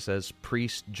at Jesus as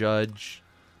priest, judge,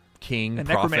 king, and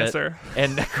prophet, necromancer.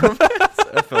 And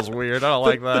necromancer. That feels weird. I don't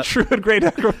like that. The true and great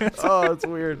necromancer. Oh, it's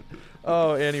weird.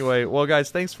 Oh, anyway. Well, guys,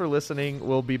 thanks for listening.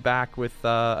 We'll be back with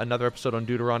another episode on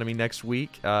Deuteronomy next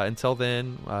week. Until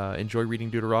then, enjoy reading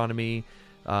Deuteronomy.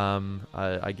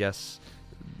 I guess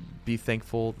be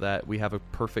thankful that we have a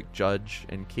perfect judge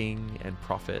and king and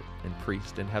prophet and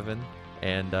priest in heaven.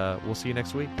 And we'll see you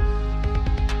next week.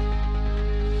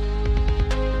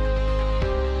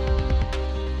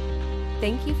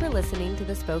 Thank you for listening to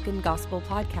the Spoken Gospel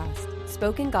Podcast.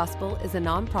 Spoken Gospel is a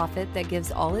nonprofit that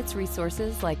gives all its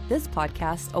resources, like this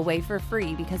podcast, away for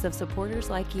free because of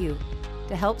supporters like you.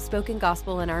 To help Spoken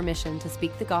Gospel in our mission to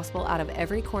speak the gospel out of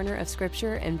every corner of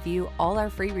Scripture and view all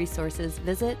our free resources,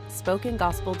 visit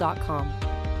SpokenGospel.com.